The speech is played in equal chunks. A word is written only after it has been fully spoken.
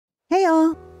Hey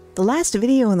all! The last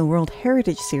video in the World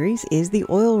Heritage series is the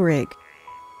oil rig.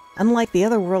 Unlike the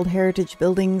other World Heritage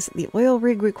buildings, the oil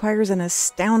rig requires an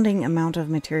astounding amount of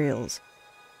materials.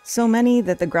 So many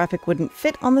that the graphic wouldn't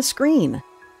fit on the screen.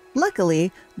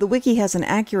 Luckily, the wiki has an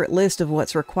accurate list of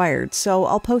what's required, so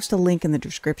I'll post a link in the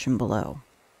description below.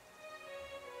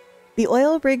 The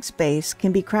oil rig's base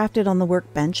can be crafted on the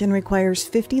workbench and requires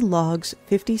 50 logs,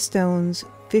 50 stones,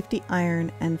 50 iron,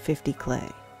 and 50 clay.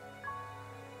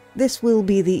 This will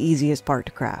be the easiest part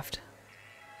to craft.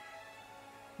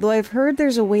 Though I've heard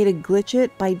there's a way to glitch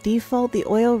it, by default the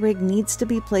oil rig needs to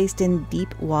be placed in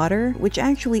deep water, which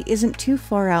actually isn't too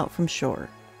far out from shore.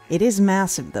 It is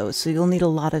massive though, so you'll need a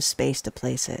lot of space to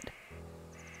place it.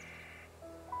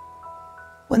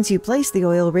 Once you place the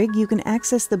oil rig, you can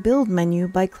access the build menu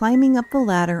by climbing up the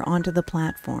ladder onto the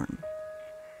platform.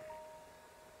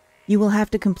 You will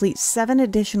have to complete 7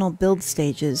 additional build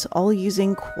stages, all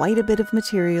using quite a bit of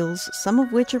materials, some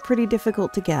of which are pretty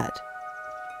difficult to get.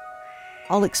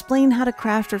 I'll explain how to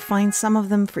craft or find some of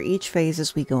them for each phase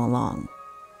as we go along.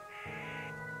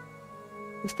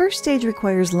 The first stage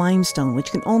requires limestone,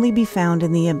 which can only be found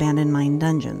in the abandoned mine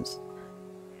dungeons.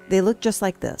 They look just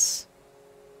like this.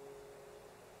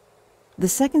 The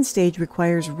second stage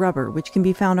requires rubber, which can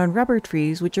be found on rubber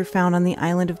trees, which are found on the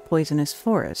island of Poisonous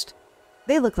Forest.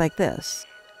 They look like this.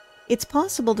 It's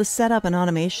possible to set up an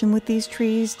automation with these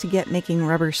trees to get making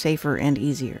rubber safer and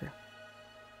easier.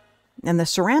 And the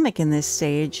ceramic in this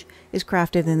stage is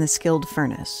crafted in the skilled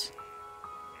furnace.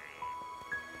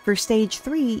 For stage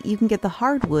 3, you can get the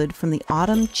hardwood from the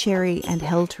autumn, cherry, and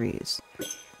hell trees.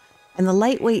 And the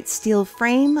lightweight steel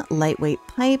frame, lightweight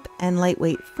pipe, and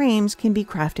lightweight frames can be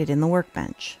crafted in the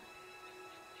workbench.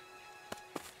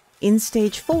 In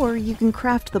stage 4, you can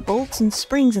craft the bolts and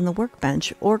springs in the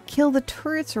workbench, or kill the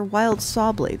turrets or wild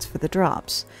saw blades for the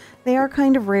drops. They are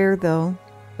kind of rare though,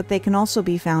 but they can also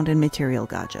be found in material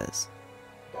gachas.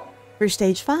 For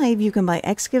stage 5, you can buy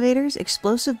excavators,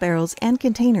 explosive barrels, and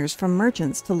containers from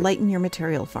merchants to lighten your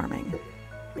material farming.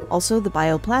 Also, the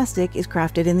bioplastic is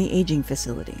crafted in the aging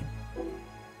facility.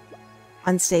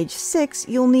 On stage 6,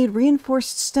 you'll need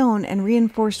reinforced stone and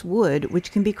reinforced wood,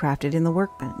 which can be crafted in the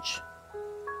workbench.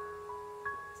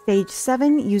 Stage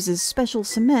 7 uses special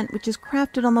cement, which is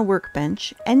crafted on the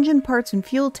workbench, engine parts and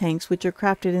fuel tanks, which are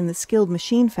crafted in the skilled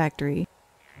machine factory,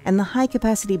 and the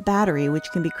high-capacity battery, which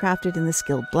can be crafted in the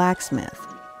skilled blacksmith.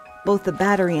 Both the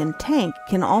battery and tank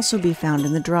can also be found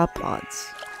in the drop pods.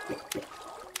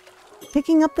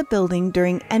 Picking up the building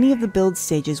during any of the build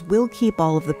stages will keep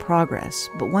all of the progress,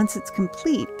 but once it's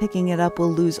complete, picking it up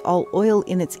will lose all oil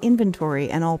in its inventory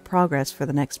and all progress for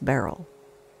the next barrel.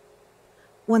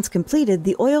 Once completed,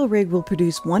 the oil rig will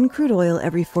produce 1 crude oil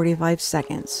every 45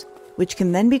 seconds, which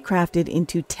can then be crafted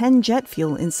into 10 jet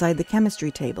fuel inside the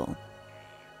chemistry table.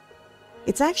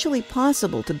 It's actually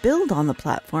possible to build on the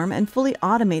platform and fully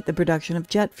automate the production of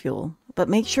jet fuel, but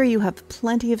make sure you have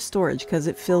plenty of storage because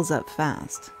it fills up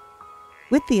fast.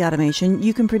 With the automation,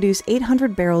 you can produce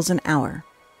 800 barrels an hour.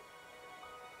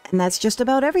 And that's just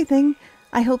about everything.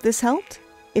 I hope this helped.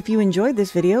 If you enjoyed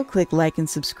this video, click like and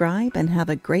subscribe, and have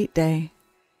a great day.